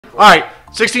All right,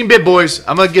 16-bit boys.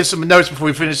 I'm gonna give some notes before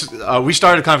we finish. We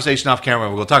started a conversation off camera.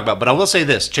 We're gonna talk about, but I will say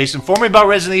this: Chase informed me about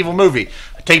Resident Evil movie.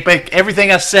 I take back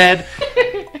everything I said.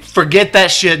 Forget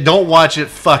that shit. Don't watch it.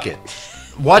 Fuck it.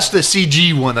 Watch the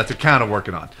CG one that they're kind of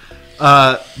working on.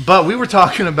 But we were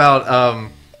talking about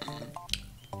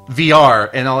VR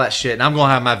and all that shit, and I'm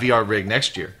gonna have my VR rig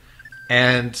next year.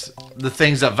 And the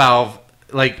things that Valve,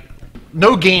 like,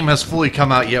 no game has fully come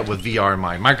out yet with VR in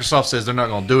mind. Microsoft says they're not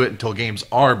going to do it until games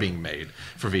are being made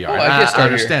for VR. Oh, I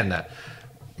understand that.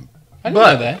 I didn't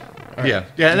know that. Right.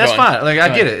 Yeah, and that's fine. Like,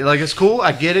 I get it. Like, it's cool.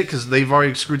 I get it because they've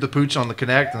already screwed the pooch on the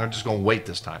Kinect, and they're just going to wait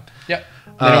this time. Yep.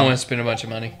 They don't want to spend a bunch of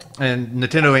money. And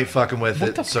Nintendo ain't fucking with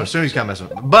it, so Sony's kind of messing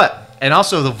with it. But, and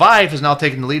also, the Vive has now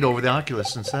taken the lead over the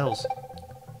Oculus in sales.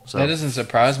 So, that doesn't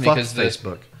surprise me because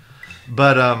Facebook.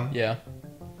 But yeah.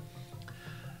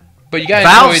 But you guys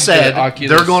Valve said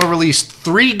they're going to release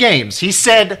 3 games.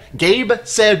 Gabe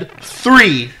said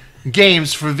 3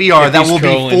 games for VR that will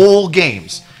be full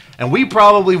games. And we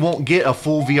probably won't get a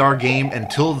full VR game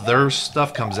until their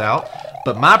stuff comes out.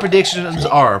 But my predictions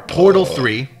are Portal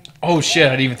 3. Oh shit, I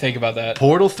didn't even think about that.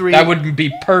 Portal 3. That would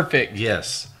be perfect.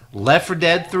 Yes. Left 4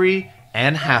 Dead 3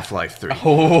 and Half-Life 3.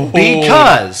 Oh.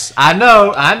 Because, I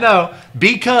know,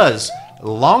 because a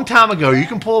long time ago, you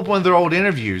can pull up one of their old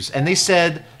interviews, and they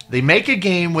said they make a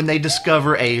game when they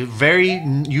discover a very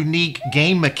unique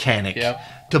game mechanic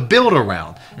to build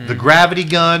around. The gravity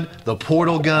gun, the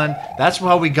portal gun, that's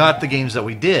how we got the games that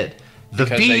we did. The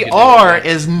VR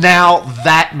is now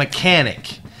that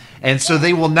mechanic. And so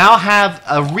they will now have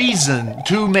a reason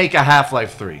to make a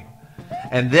Half-Life 3.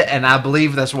 And I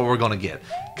believe that's what we're going to get.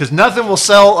 Because nothing will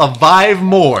sell a Vive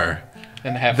more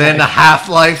than a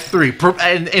Half-Life 3.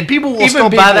 And people will still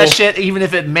buy that shit even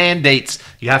if it mandates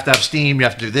you have to have Steam, you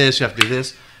have to do this, you have to do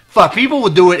this. Fuck, people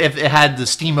would do it if it had the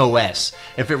Steam OS.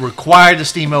 If it required the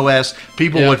Steam OS,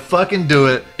 people would fucking do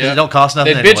it. It don't cost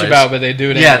nothing They'd bitch about it, but they do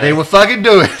it anyway. Yeah, they would fucking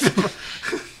do it.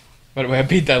 By the way, I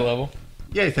beat that level.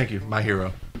 Yay, thank you, my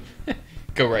hero.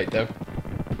 Go right, though.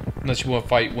 Unless you want to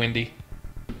fight Wendy.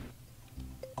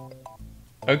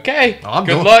 Okay,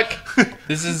 good luck.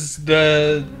 This is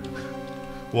the...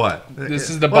 What? This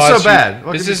is the What's boss. So bad?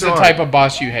 This is the type of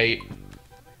boss you hate.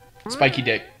 Spiky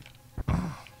dick.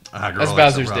 That's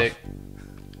Bowser's dick.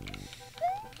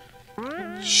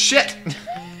 Shit.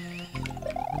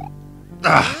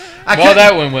 Well,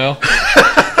 that went well.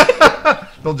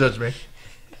 Don't judge me.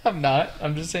 I'm not.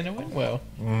 I'm just saying it went well.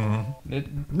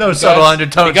 No subtle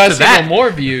undertones. You got several more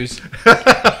views.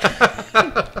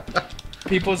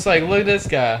 People, it's like, look at this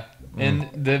guy. And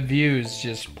the views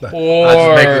just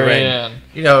pour in.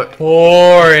 You know,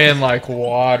 pour in like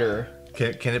water.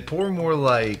 Can it pour more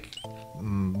like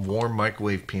warm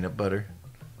microwave peanut butter?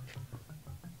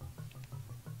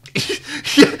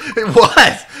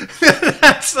 What?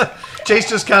 That's Chase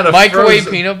just kind of microwave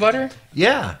peanut butter?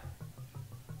 Yeah.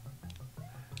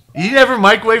 You never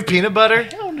microwave peanut butter?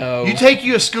 Hell no. You take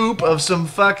a scoop of some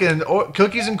fucking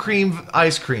cookies and cream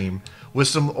ice cream with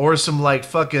some like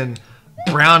fucking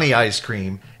brownie ice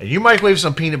cream, and you microwave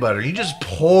some peanut butter. You just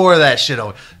pour that shit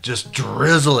on. Just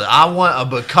drizzle it. I want a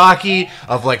bukkake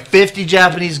of like 50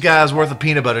 Japanese guys worth of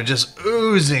peanut butter just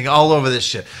oozing all over this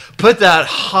shit. Put that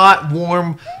hot,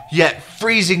 warm, yet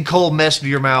freezing cold mess into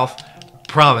your mouth.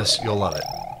 Promise you'll love it.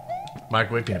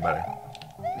 Microwave peanut butter.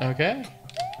 Okay.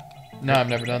 No, I've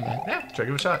never done that. Yeah, try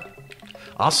give it a shot.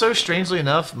 Also, strangely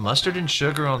enough, mustard and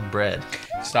sugar on bread.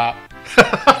 Stop.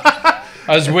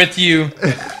 I was with you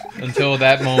until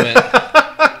that moment.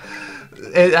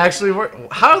 It actually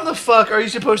worked. How the fuck are you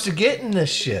supposed to get in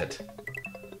this shit?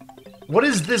 What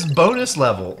is this bonus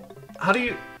level? How do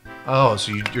you... Oh,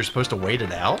 so you're supposed to wait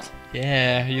it out?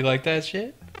 Yeah, you like that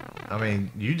shit? I mean,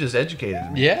 you just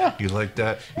educated me. Yeah. You like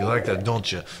that? You like that, don't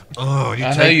you? Oh, you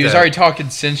I know you was already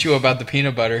talking sensual about the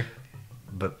peanut butter.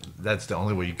 But that's the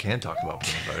only way you can talk about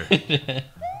peanut butter.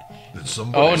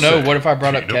 Oh no, what if I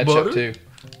brought up ketchup too?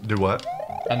 Do what?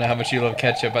 I know how much you love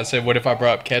ketchup. I said, what if I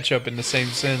brought up ketchup in the same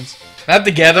sense? Not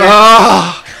together.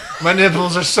 Oh, my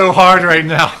nipples are so hard right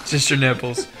now. Just your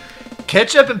nipples.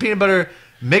 Ketchup and peanut butter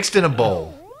mixed in a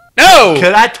bowl. No!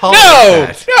 Could I tolerate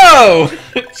that? No!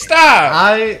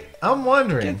 Stop! I'm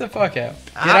wondering. Get the fuck out.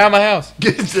 Get out of my house.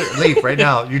 Leave right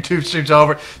now. YouTube stream's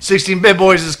over. 16-Bit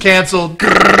Boys is canceled.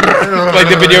 Like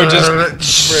the video just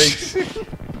breaks.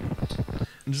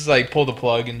 Just like pull the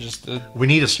plug and just... we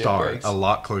need a star a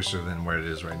lot closer than where it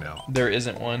is right now. There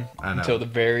isn't one until the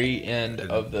very end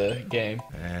of the game.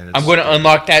 And I'm going to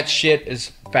unlock that shit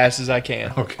as fast as I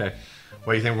can. Okay.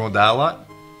 What, you think we're going to die a lot?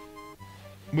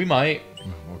 We might.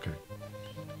 Okay.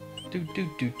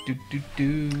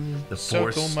 Do.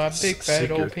 Circle my big fat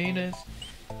old penis.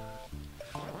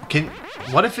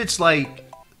 What if it's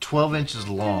like 12 inches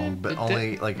long, but It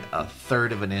only like a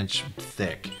third of an inch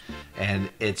thick, and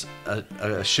it's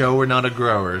a shower, not a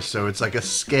grower, so it's like a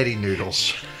sketty noodle.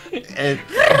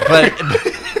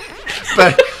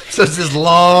 But so it's this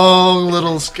long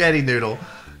little sketty noodle.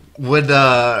 Would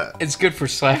It's good for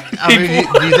slapping I people.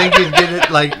 mean, do you think you'd get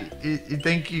it? Like, you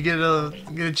think you get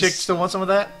a chick still want some of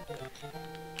that?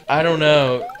 I don't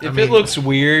know. If mean- it looks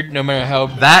weird, no matter how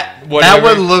That Whatever.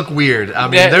 would look weird. I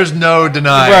mean, That- there's no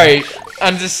denying. right.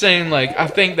 I'm just saying, like, I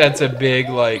think that's a big,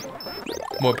 like,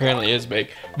 well, apparently it is big,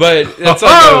 but it's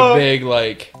like a big,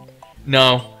 like,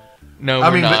 no, I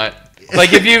we're mean, but- not.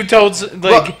 Like, if you told,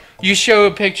 like, you show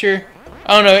a picture,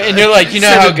 I don't know, and you're like, you know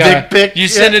Send how a dick pic. you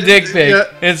send a dick pic, Yeah.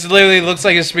 and it's literally looks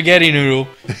like a spaghetti noodle,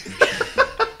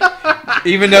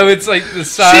 even though it's like the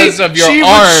size of your she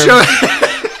arm.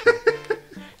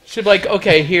 She'd be like,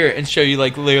 okay, here, and show you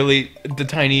like literally the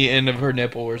tiny end of her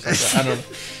nipple or something. I don't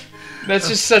know. That's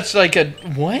just such like a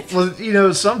what? Well, you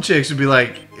know, some chicks would be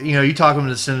like, you know, you talk them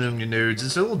into sending them your nudes, and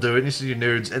so they'll do it, and you send your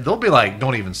nudes, and they'll be like,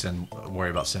 don't even worry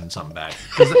about sending something back.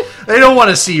 Because they don't want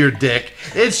to see your dick.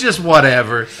 It's just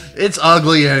whatever. It's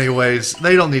ugly anyways.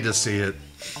 They don't need to see it.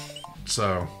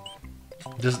 So,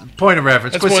 just point of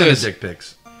reference, That's quit one of sending those- dick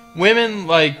pics. Women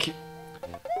like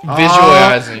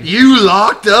visualizing. You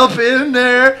locked up in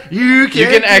there. You You can't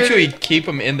can get actually it. keep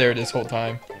them in there this whole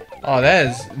time. Oh, that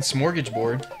is it's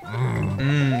smorgasbord.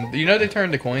 You know they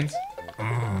turn to coins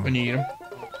when you eat them.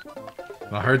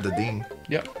 I heard the ding.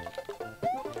 Yep.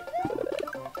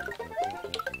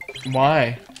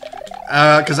 Why?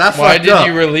 Because I Why fucked did up.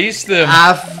 you release them?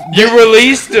 You You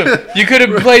released them. You could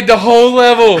have played the whole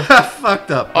level. I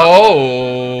fucked up.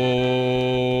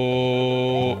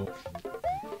 Oh.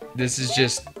 This is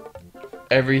just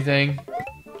everything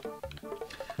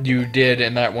you did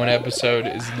in that one episode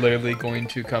is literally going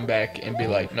to come back and be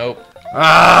like, nope.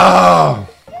 Oh.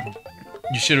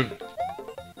 You should have.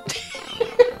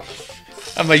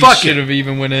 I'm like, Fuck you should have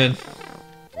even went in.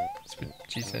 That's what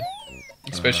she said.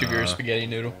 Especially if you're a spaghetti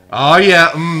noodle. Oh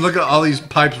yeah. Look at all these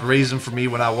pipes raising for me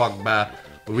when I walk by.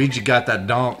 Luigi got that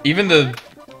donk. Even the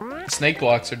snake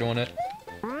blocks are doing it.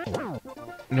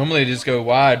 Normally they just go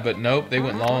wide, but nope, they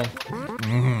went long.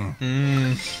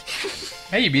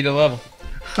 Hey, you beat a level.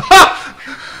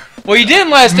 Well, you didn't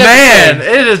last Man,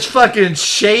 episode. it is fucking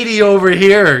shady over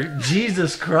here.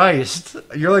 Jesus Christ.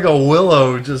 You're like a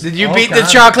willow. Just Did you all beat the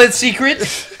kinds- chocolate secret?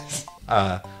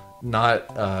 Not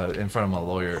in front of my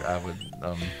lawyer. I would.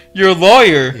 You're a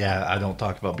lawyer. Yeah, I don't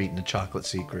talk about beating the chocolate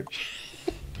secret.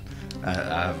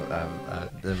 I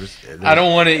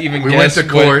don't want to even We guess went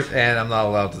to what- court, and I'm not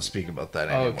allowed to speak about that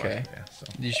anymore. Okay. Yeah, so.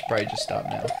 You should probably just stop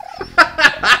now.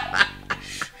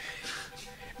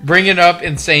 Bring it up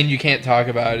and saying you can't talk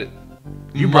about it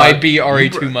might be already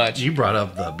too much. You brought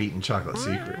up the beating chocolate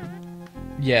secret.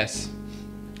 Yes.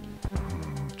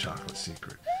 Chocolate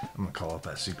secret. I'm gonna call up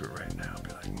that secret right now. Be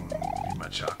like, you're my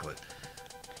chocolate.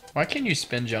 Why can't you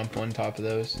spin jump on top of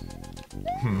those?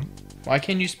 Why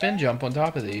can't you spin jump on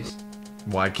top of these?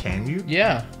 Why can you?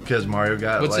 Yeah. Because Mario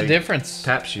got What's like the difference?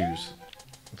 tap shoes,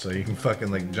 so you can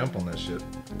fucking like jump on that shit.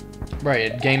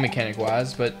 Right, game mechanic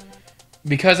wise, but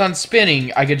because I'm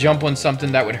spinning, I could jump on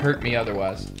something that would hurt me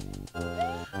otherwise.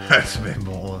 That's been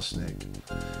ball of snake.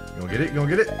 You gonna get it? You gonna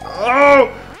get it?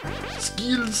 Oh,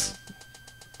 skills!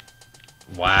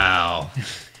 Wow,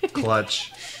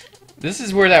 clutch. This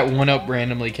is where that 1-up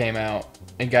randomly came out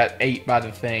and got ate by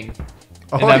the thing.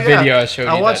 Oh, In that video I showed you.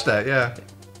 I watched that. Yeah.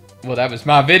 Well, that was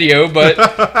my video, but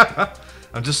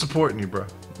I'm just supporting you, bro.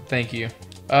 thank you.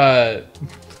 I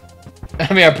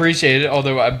mean, I appreciate it,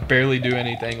 although I barely do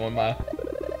anything on my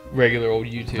regular old I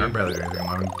YouTube. barely do anything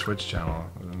on my Twitch channel.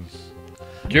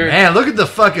 You're, Man, look at the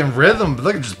fucking rhythm.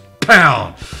 Look at just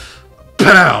pound,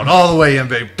 pound, all the way in,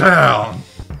 baby, pound.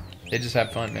 they just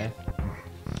have fun, man.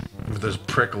 With those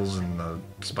prickles and the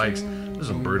spikes. Those are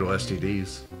some brutal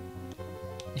STDs.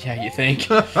 Yeah, you think?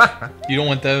 You don't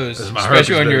want those, This is my herpes,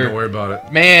 especially on baby, your don't worry about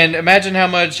it. man. Imagine how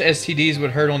much STDs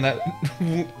would hurt on that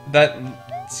that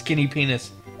skinny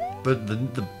penis. But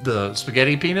the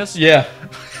spaghetti penis? Yeah,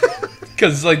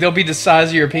 because like they'll be the size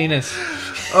of your penis.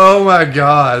 Oh my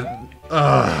god.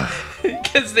 Ugh.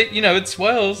 Because it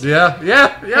swells. Yeah.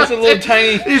 It's a little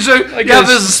tiny. You like got a-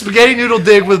 this spaghetti noodle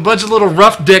dick with a bunch of little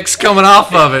rough dicks coming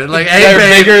off of it. Like, hey, They're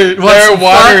babe, bigger. want They're some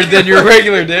wider fuck? than your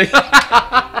regular dick.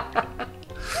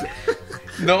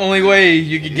 The only way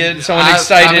you could get someone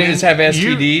excited is have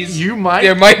STDs. You might.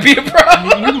 There might be a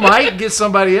problem. You might get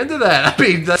somebody into that. I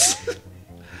mean, that's.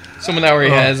 Someone that already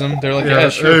has them. They're like, yeah,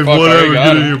 sure, hey, fuck, I whatever, already got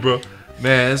get in 'em. here, bro.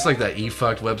 Man, it's like that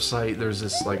eFucked website. There's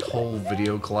this like whole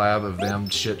video collab of them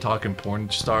shit talking porn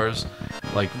stars,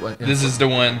 Like This is the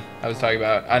one I was talking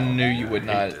about. I knew you would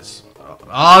not.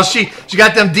 Oh, she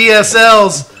got them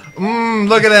DSLs.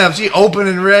 Look at them. She open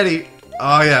and ready.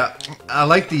 Oh yeah, I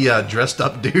like the dressed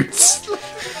up dudes.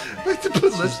 Like to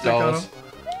put lipstick on them.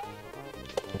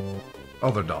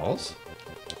 Oh, they're dolls.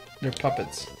 They're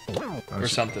puppets or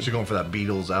something. She's going for that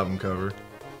Beatles album cover.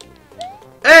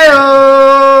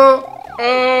 Ayo!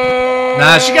 Oh.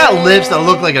 Nah, she got lips that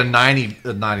look like a naggy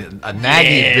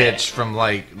bitch from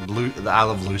like the I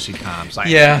Love Lucy times. Like,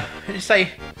 Yeah. It's like,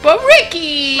 but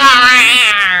Ricky!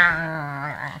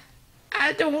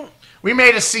 I don't... we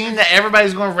made a scene that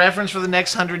everybody's going to reference for the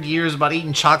next 100 years about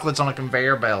eating chocolates on a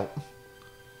conveyor belt.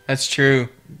 That's true.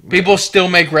 People still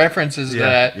make references to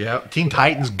that. Yeah. Teen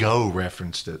Titans Go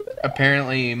referenced it.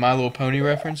 Apparently, My Little Pony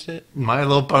referenced it. My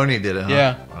Little Pony did it, huh?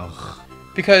 Yeah. Ugh.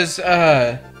 Because,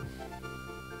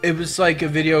 it was like a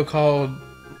video called,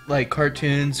 like,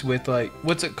 cartoons with, like,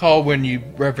 what's it called when you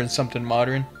reference something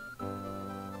modern?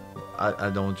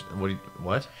 I don't.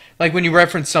 What? Like when you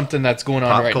reference something that's going on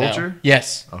Pop right culture? now.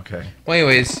 Yes. Okay. Well,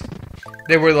 anyways,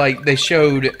 they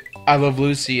showed I Love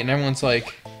Lucy, and everyone's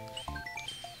like,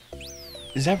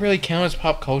 does that really count as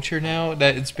pop culture now?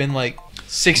 That it's been like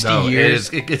 60 years?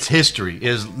 It's history. It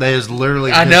is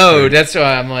literally I history. know, that's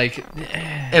why I'm like,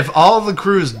 If all the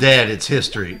crew is dead, it's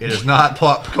history. It is not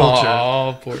pop culture.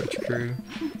 oh, poor crew.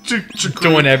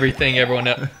 Doing everything everyone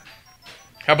else.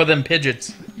 How about them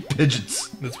pigeons? Pigeons.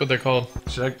 That's what they're called.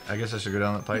 I guess I should go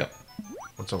down that pipe. Yep.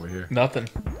 What's over here? Nothing.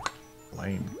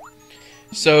 Lame.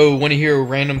 So, want to hear a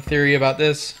random theory about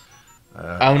this?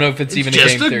 I don't know if it's even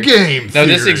just a game theory. Game No,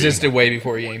 this theory. existed way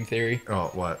before game theory. Oh,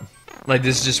 what? Like,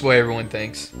 this is just what everyone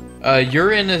thinks.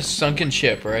 You're in a sunken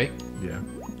ship, right? Yeah.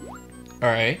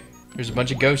 Alright. There's a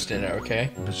bunch of ghosts in it, okay?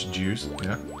 Bunch of Jews.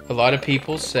 Yeah. A lot of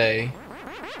people say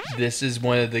this is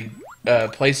one of the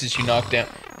places you knock down.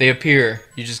 They appear.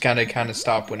 You just kind of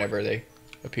stop whenever they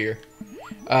appear.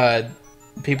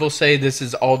 People say this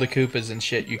is all the Koopas and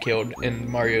shit you killed in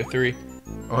Mario 3.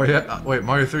 Oh yeah. Wait,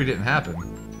 Mario 3 didn't happen.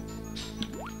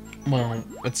 Well,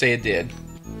 let's say it did.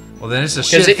 Well, then it's a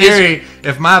shit theory.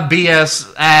 If my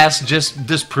BS ass just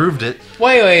disproved it.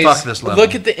 Wait. Fuck this level.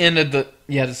 Look at the end of the.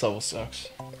 Yeah, this level sucks.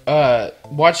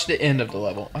 Watch the end of the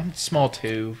level. I'm small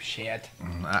too. Shit.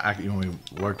 You want me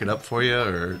to work it up for you,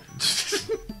 or?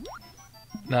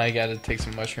 No, you gotta take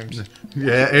some mushrooms.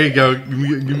 Yeah, there you go. Give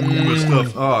me my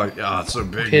stuff. Oh, God, it's so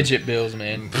big. Pidget bills,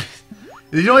 man.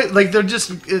 You know, like they're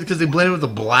just because they blended with the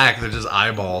black. They're just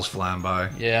eyeballs flying by.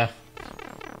 Yeah.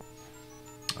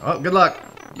 Oh, good luck.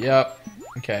 Yep.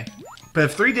 Okay. But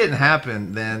if 3 didn't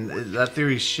happen, then that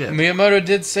theory's shit. Miyamoto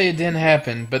did say it didn't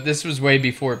happen, but this was way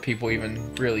before people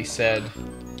even really said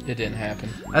it didn't happen.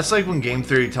 That's like when Game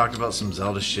Theory talked about some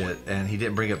Zelda shit, and he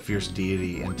didn't bring up Fierce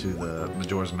Deity into the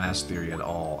Majora's Mask theory at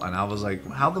all. And I was like,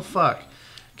 how the fuck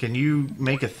can you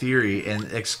make a theory and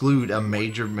exclude a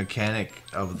major mechanic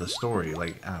of the story?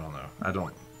 Like, I don't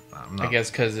know. I'm not, I guess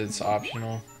because it's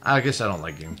optional. I guess I don't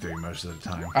like Game Theory most of the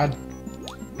time. I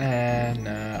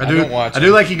don't watch I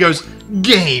do like he goes,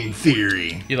 Game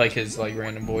Theory. You like his like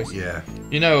random voice? Yeah.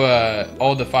 You know,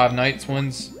 all the Five Nights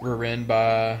ones were written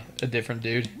by a different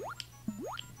dude.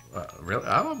 Really?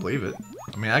 I don't believe it.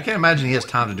 I mean, I can't imagine he has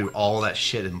time to do all that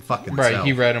shit in fucking Right, self.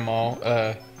 he read them all.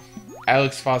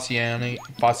 Alex Fasciani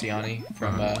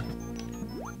from well,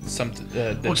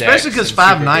 especially because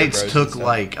Five Nights took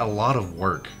like a lot of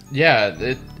work. Yeah,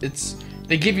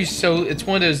 they give you it's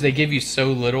one of those they give you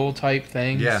so little type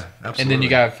things. Yeah, absolutely. And then you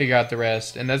gotta figure out the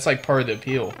rest, and that's like part of the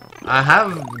appeal. I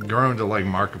have grown to like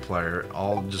Markiplier,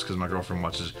 all just because my girlfriend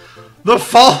watches the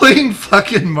falling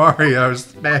fucking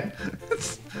Marios, man.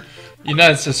 You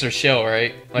know it's just their shell,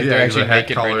 right? Like they're actually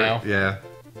naked right now. Yeah.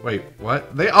 Wait,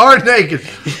 what? They are naked.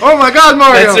 Oh my God,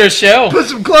 Mario! That's their shell. Put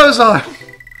some clothes on.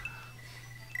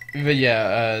 But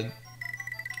yeah,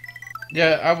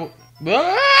 I will.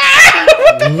 Wow.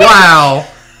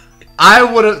 I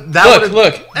would have.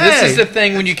 Look. Hey. This is the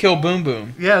thing when you kill Boom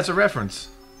Boom. Yeah, it's a reference.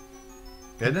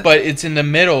 Isn't it? But it's in the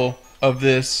middle of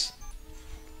this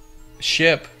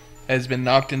ship has been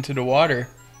knocked into the water.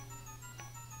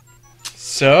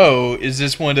 So, is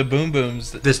this one of the Boom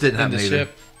Booms? This didn't in happen the either.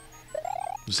 ship?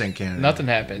 This ain't canon. Nothing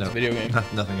happens. No. Video game.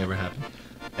 Nothing ever happened.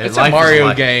 It's Life a is Mario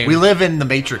life. game. We live in the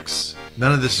Matrix.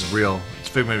 None of this is real. It's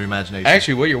figment of imagination.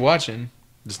 Actually, what you're watching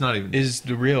it's not even. is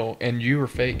the real, and you are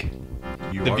fake.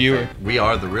 You the are viewer. fake. We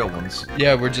are the real ones.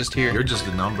 Yeah, we're just here. You're just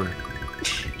a number.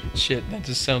 Shit, that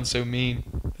just sounds so mean.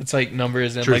 It's like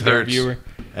numbers and Truth like the hurts. viewer.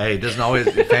 Hey, it doesn't always.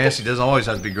 Fantasy doesn't always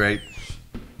have to be great.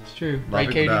 It's true, Love right,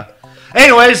 it, Katie?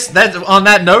 Anyways, on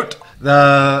that note,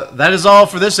 that is all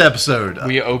for this episode.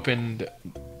 We opened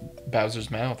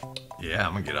Bowser's mouth. Yeah,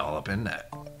 I'm gonna get all up in that.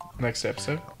 Next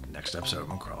episode Next episode, I'm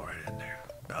gonna crawl right in there.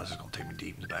 Bowser's gonna take me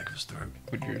deep in the back of his throat.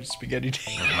 with your spaghetti dick.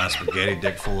 With my spaghetti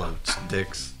dick full of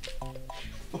dicks.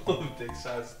 Full of dick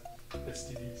size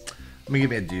STDs. Let me give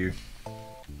me a dew.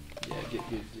 Yeah, get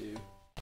dude.